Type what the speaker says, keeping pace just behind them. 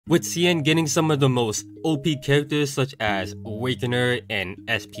with CN getting some of the most OP characters such as Awakener and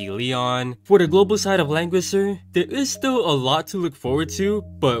SP Leon. For the global side of Langrisser, there is still a lot to look forward to,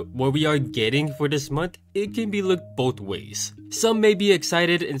 but what we are getting for this month, it can be looked both ways. Some may be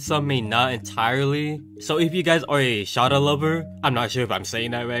excited and some may not entirely. So if you guys are a Shada lover, I'm not sure if I'm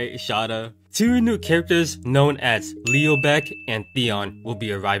saying that right, Shada. 2 new characters known as Beck and Theon will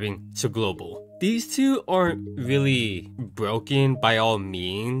be arriving to global. These 2 aren't really broken by all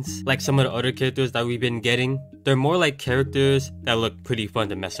means, like some of the other characters that we've been getting. They're more like characters that look pretty fun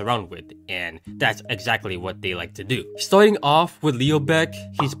to mess around with, and that's exactly what they like to do. Starting off with Beck,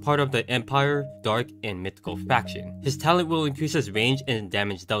 he's part of the Empire, Dark, and Mythical faction. His talent will increase his range and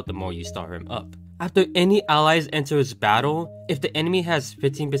damage dealt the more you star him up. After any allies enter his battle, if the enemy has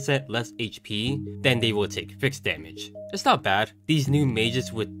 15% less HP, then they will take fixed damage. It's not bad. These new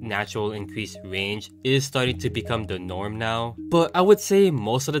mages with natural increased range is starting to become the norm now. But I would say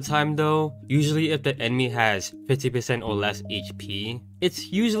most of the time though, usually if the enemy has 50% or less HP,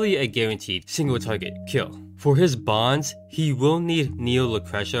 it's usually a guaranteed single target kill. For his bonds, he will need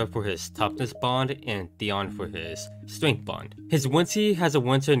Lucretia for his toughness bond and Theon for his strength bond. His 1C has a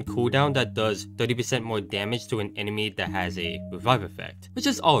 1-turn cooldown that does 30% more damage to an enemy that has a revive effect, which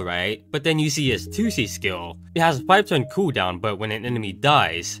is alright, but then you see his 2C skill. It has a 5-turn cooldown, but when an enemy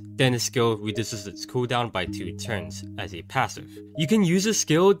dies, then the skill reduces its cooldown by 2 turns as a passive. You can use a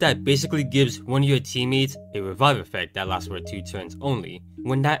skill that basically gives one of your teammates a revive effect that lasts for 2 turns only.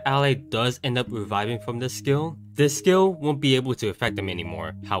 When that ally does end up reviving from this skill won't be able to affect them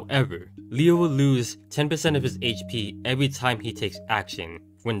anymore. However, Leo will lose 10% of his HP every time he takes action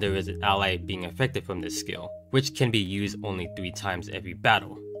when there is an ally being affected from this skill, which can be used only 3 times every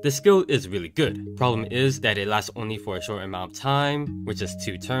battle. The skill is really good. Problem is that it lasts only for a short amount of time, which is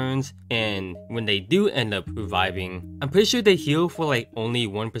 2 turns, and when they do end up reviving, I'm pretty sure they heal for like only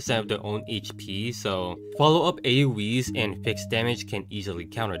 1% of their own HP, so follow-up AoEs and fixed damage can easily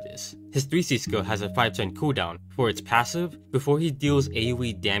counter this. His 3C skill has a 5-turn cooldown. For its passive, before he deals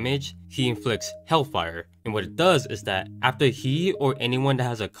AoE damage, he inflicts Hellfire, and what it does is that after he or anyone that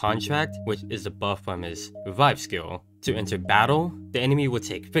has a contract, which is a buff from his revive skill, to enter battle, the enemy will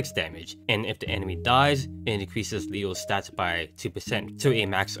take fixed damage, and if the enemy dies, it increases Leo's stats by 2% to a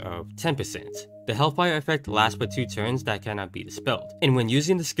max of 10%. The Hellfire effect lasts for 2 turns that cannot be dispelled, and when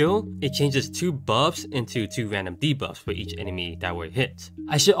using the skill, it changes 2 buffs into 2 random debuffs for each enemy that were hit.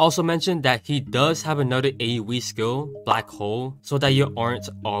 I should also mention that he does have another AoE skill, Black Hole, so that you aren't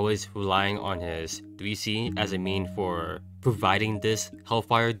always relying on his 3C as a mean for providing this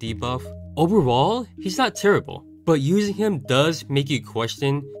Hellfire debuff. Overall, he's not terrible, but using him does make you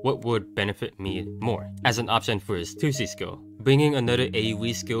question what would benefit me more as an option for his 2C skill. Bringing another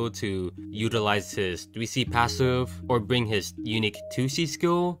AoE skill to utilize his 3C passive, or bring his unique 2C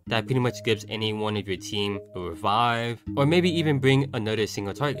skill that pretty much gives any one of your team a revive, or maybe even bring another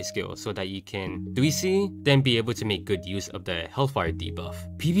single target skill so that you can 3C, then be able to make good use of the Hellfire debuff.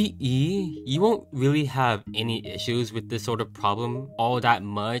 PvE, you won't really have any issues with this sort of problem all that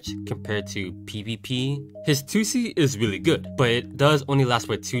much compared to PvP. His 2C is really good, but it does only last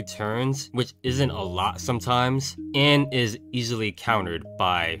for 2 turns, which isn't a lot sometimes, and is easily countered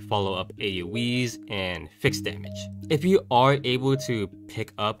by follow-up AoEs and fixed damage. If you are able to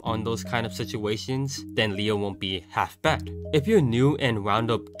pick up on those kind of situations, then Leo won't be half bad. If you're new and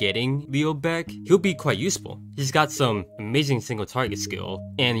round up getting Beck, he'll be quite useful. He's got some amazing single target skill,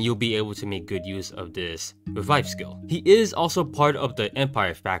 and you'll be able to make good use of this revive skill. He is also part of the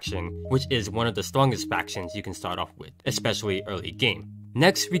Empire faction, which is one of the strongest factions you can start off with, especially early game.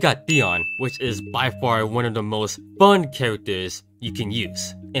 Next, we got Theon, which is by far one of the most fun characters you can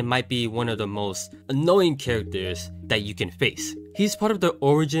use. It might be one of the most annoying characters that you can face. He's part of the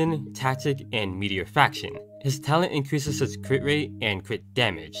Origin, Tactic, and Meteor faction. His talent increases his crit rate and crit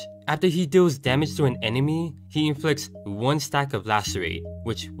damage. After he deals damage to an enemy, he inflicts 1 stack of Lacerate,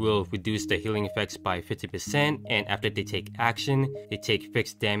 which will reduce the healing effects by 50%, and after they take action, they take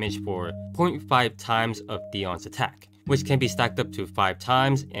fixed damage for 0.5 times of Theon's attack, which can be stacked up to 5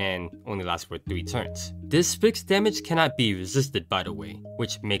 times and only lasts for 3 turns. This fixed damage cannot be resisted, by the way,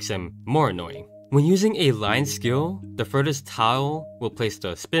 which makes him more annoying. When using a line skill, the furthest tile will place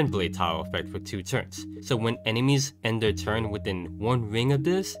the spin blade tile effect for 2 turns. So when enemies end their turn within 1 ring of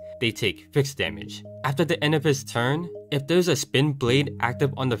this, they take fixed damage. After the end of his turn, If there's a spin blade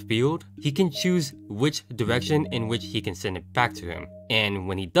active on the field, he can choose which direction in which he can send it back to him. And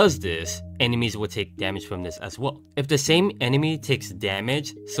when he does this, enemies will take damage from this as well. If the same enemy takes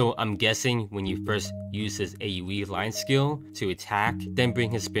damage, so I'm guessing when you first use his AoE line skill to attack, then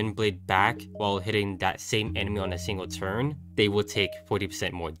bring his spin blade back while hitting that same enemy on a single turn, they will take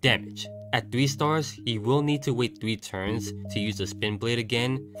 40% more damage. At 3 stars, he will need to wait 3 turns to use the spin blade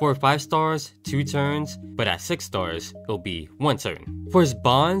again. For 5 stars, 2 turns, but at 6 stars, it'll be 1 turn. For his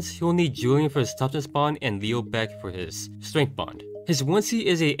bonds, he'll need Julian for his toughness bond and Leo Beck for his strength bond. His 1C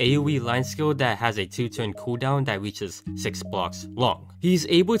is a AoE line skill that has a 2-turn cooldown that reaches 6 blocks long. He's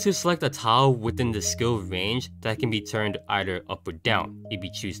able to select a tile within the skill range that can be turned either up or down if you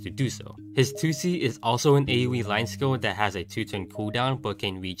choose to do so. His 2C is also an AoE line skill that has a 2-turn cooldown but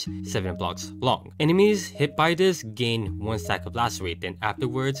can reach 7 blocks long. Enemies hit by this gain 1 stack of lacerate, then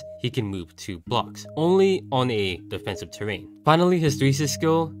afterwards he can move 2 blocks, only on a defensive terrain. Finally, his 3C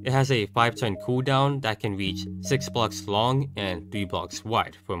skill, it has a 5-turn cooldown that can reach 6 blocks long and 3 blocks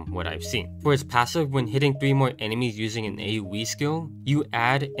wide from what I've seen. For his passive, when hitting 3 more enemies using an AoE skill, you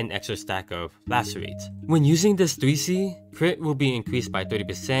add an extra stack of lacerates. When using this 3C, crit will be increased by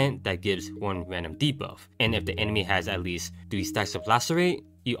 30%, that gives 1 random debuff. And if the enemy has at least 3 stacks of lacerate,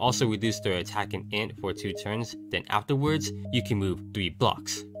 you also reduce their attack and int for 2 turns, then afterwards, you can move 3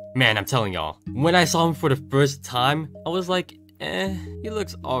 blocks. Man, I'm telling y'all, when I saw him for the first time, I was like, he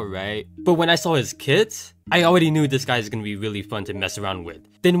looks alright. But when I saw his kits, I already knew this guy is gonna be really fun to mess around with.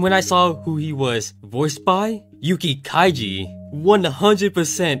 Then when I saw who he was voiced by, Yuki Kaiji,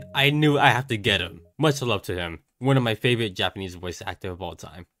 100% I knew I have to get him. Much love to him. One of my favorite Japanese voice actor of all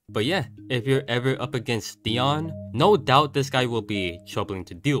time. But yeah, if you're ever up against Theon, no doubt this guy will be troubling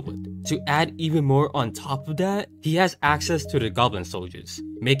to deal with. To add even more on top of that, he has access to the goblin soldiers,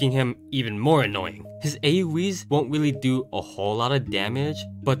 making him even more annoying. His AoEs won't really do a whole lot of damage,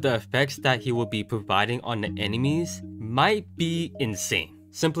 but the effects that he will be providing on the enemies might be insane.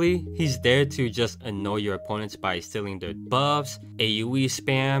 Simply, he's there to just annoy your opponents by stealing their buffs, AoE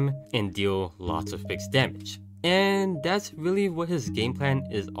spam, and deal lots of fixed damage. And that's really what his game plan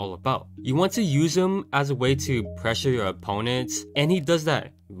is all about. You want to use him as a way to pressure your opponents, and he does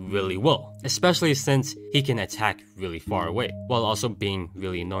that really well, especially since he can attack really far away, while also being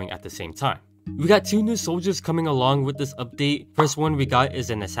really annoying at the same time. We got 2 new soldiers coming along with this update. First one we got is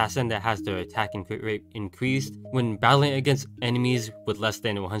an assassin that has their attack and crit rate increased. When battling against enemies with less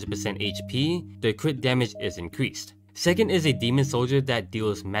than 100% HP, their crit damage is increased. Second is a demon soldier that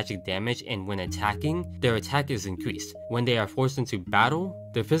deals magic damage, and when attacking, their attack is increased. When they are forced into battle,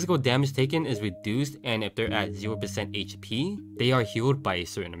 their physical damage taken is reduced, and if they're at 0% HP, they are healed by a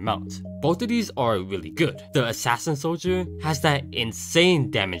certain amount. Both of these are really good. The assassin soldier has that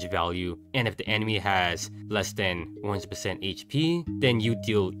insane damage value, and if the enemy has less than 100% HP, then you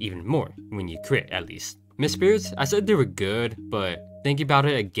deal even more when you crit at least. Misspirits, I said they were good, but thinking about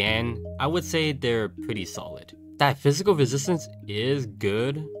it again, I would say they're pretty solid. That physical resistance is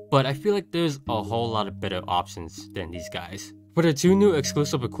good, but I feel like there's a whole lot of better options than these guys. For the 2 new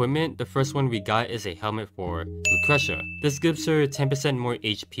exclusive equipment, the first one we got is a helmet for Langrisser. This gives her 10% more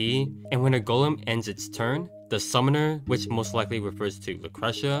HP, and when a golem ends its turn, the summoner, which most likely refers to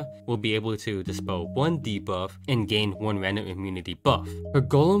Langrisser, will be able to dispel 1 debuff and gain 1 random immunity buff. Her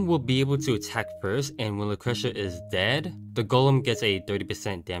golem will be able to attack first, and when Langrisser is dead, the golem gets a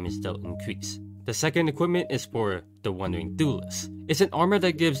 30% damage dealt increase. The second equipment is for the Wandering Duelist. It's an armor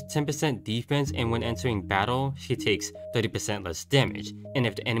that gives 10% defense, and when entering battle, she takes 30% less damage. And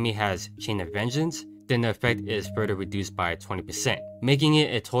if the enemy has Chain of Vengeance, then the effect is further reduced by 20%, making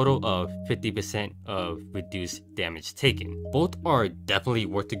it a total of 50% of reduced damage taken. Both are definitely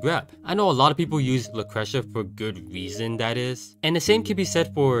worth the grab. I know a lot of people use Langrisser for good reason, that is. And the same can be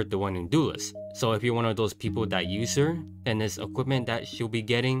said for the Wandering Duelist. So if you're one of those people that use her, then this equipment that she'll be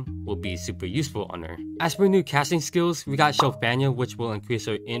getting will be super useful on her. As for new casting skills, we got Shelfaniel, which will increase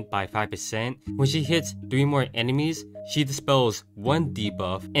her int by 5%. When she hits 3 more enemies, she dispels 1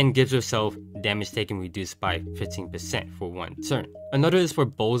 debuff and gives herself damage taken reduced by 15% for 1 turn. Another is for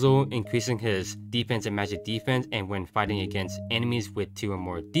Bozel, increasing his defense and magic defense, and when fighting against enemies with 2 or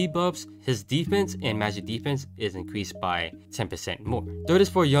more debuffs, his defense and magic defense is increased by 10% more. Third is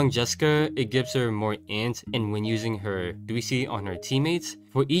for young Jessica, it gives her more int, and when using her 3C on her teammates,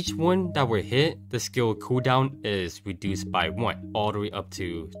 for each one that were hit, the skill cooldown is reduced by 1, all the way up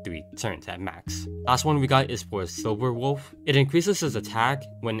to 3 turns at max. Last one we got is for Silver Wolf. It increases his attack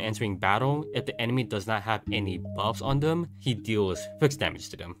when entering battle. If the enemy does not have any buffs on them, he deals deals fixed damage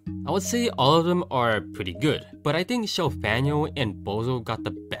to them. I would say all of them are pretty good, but I think Shelfaniel and Bozel got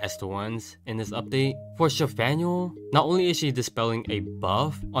the best ones in this update. For Shelfaniel, not only is she dispelling a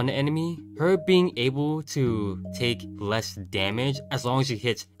buff on the enemy, her being able to take less damage as long as she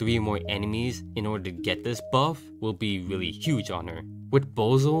hits 3 more enemies in order to get this buff will be really huge on her. With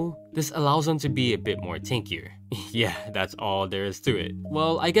Bozel, this allows him to be a bit more tankier. Yeah, that's all there is to it.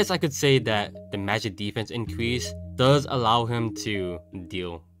 Well, I guess I could say that the magic defense increase does allow him to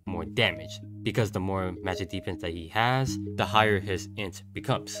deal more damage, because the more magic defense that he has, the higher his int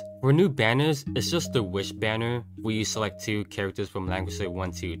becomes. For new banners, it's just the wish banner where you select 2 characters from Langrisser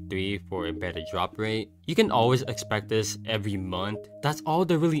 1, 2, 3 for a better drop rate. You can always expect this every month. That's all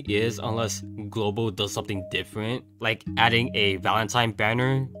there really is, unless Global does something different, like adding a Valentine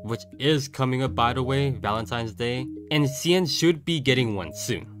banner, which is coming up by the way, Valentine's Day. And CN should be getting one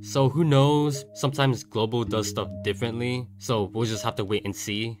soon. So who knows, sometimes Global does stuff differently, so we'll just have to wait and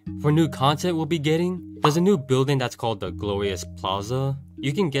see. For new content we'll be getting, there's a new building that's called the Glorious Plaza.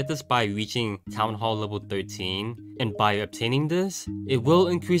 You can get this by reaching Town Hall level 13, and by obtaining this, it will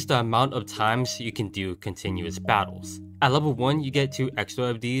increase the amount of times you can do continuous battles. At level 1, you get 2 extra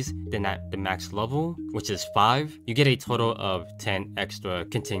of these, then at the max level, which is 5, you get a total of 10 extra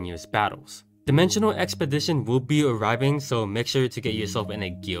continuous battles. Dimensional Expedition will be arriving, so make sure to get yourself in a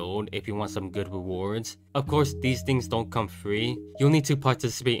guild if you want some good rewards. Of course, these things don't come free, you'll need to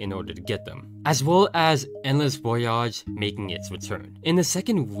participate in order to get them. As well as Endless Voyage making its return. In the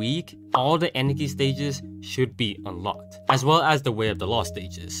second week, all the Anarchy stages should be unlocked, as well as the Way of the Lost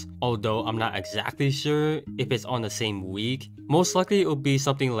stages. Although I'm not exactly sure if it's on the same week, most likely it will be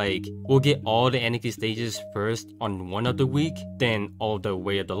something like we'll get all the Anarchy stages first on one of the week, then all the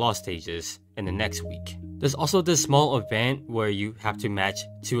Way of the Lost stages in the next week. There's also this small event where you have to match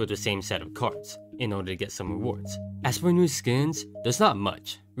 2 of the same set of cards in order to get some rewards. As for new skins, there's not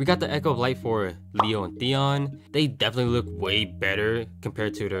much. We got the Echo of Light for Leo and Theon. They definitely look way better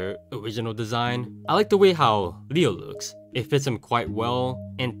compared to their original design. I like the way how Leo looks. It fits him quite well,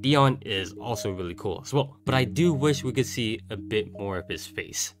 and Theon is also really cool as well. But I do wish we could see a bit more of his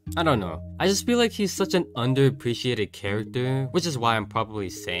face. I don't know. I just feel like he's such an underappreciated character, which is why I'm probably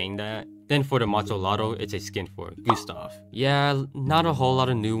saying that. Then for the Macho Lotto, it's a skin for Gustav. Yeah, not a whole lot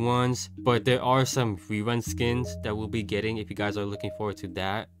of new ones, but there are some rerun skins that we'll be getting if you guys are looking forward to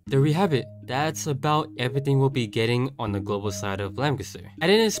that. There we have it. That's about everything we'll be getting on the global side of Langrisser. I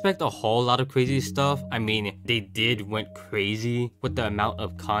didn't expect a whole lot of crazy stuff. I mean, they went crazy with the amount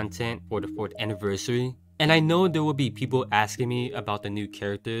of content for the 4th anniversary. And I know there will be people asking me about the new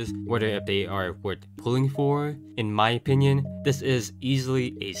characters, whether if they are worth pulling for. In my opinion, this is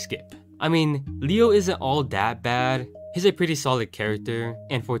easily a skip. I mean, Leo isn't all that bad. He's a pretty solid character,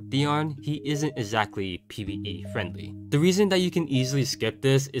 and for Theon, he isn't exactly PvE friendly. The reason that you can easily skip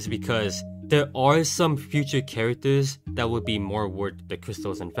this is because there are some future characters that would be more worth the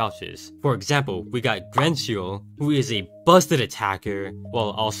crystals and vouchers. For example, we got Grenchiel, who is a busted attacker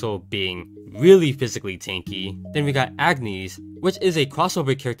while also being really physically tanky. Then we got Agnes, which is a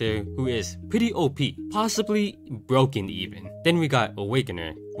crossover character who is pretty OP, possibly broken even. Then we got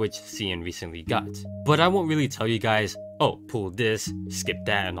Awakener, which CN recently got. But I won't really tell you guys, oh, pull this, skip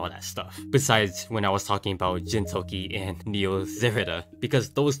that, and all that stuff. Besides when I was talking about Jintoki and Neo Zerida, because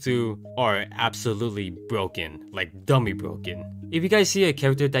those 2 are absolutely broken, like dummy broken. If you guys see a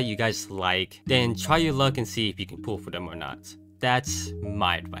character that you guys like, then try your luck and see if you can pull for them or not. That's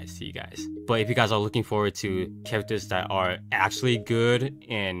my advice to you guys. But if you guys are looking forward to characters that are actually good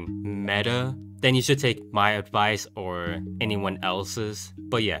and meta, then you should take my advice or anyone else's.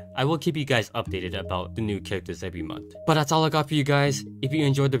 But yeah, I will keep you guys updated about the new characters every month. But that's all I got for you guys. If you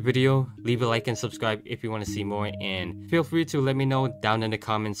enjoyed the video, leave a like and subscribe if you want to see more, and feel free to let me know down in the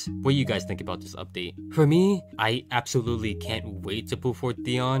comments what you guys think about this update. For me, I absolutely can't wait to pull for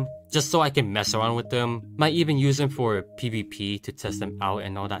Theon, just so I can mess around with them. Might even use them for PvP to test them out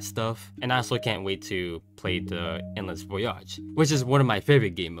and all that stuff. And I also can't wait to play the Endless Voyage, which is one of my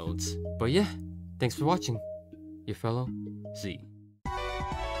favorite game modes. But yeah, thanks for watching. Your fellow Z.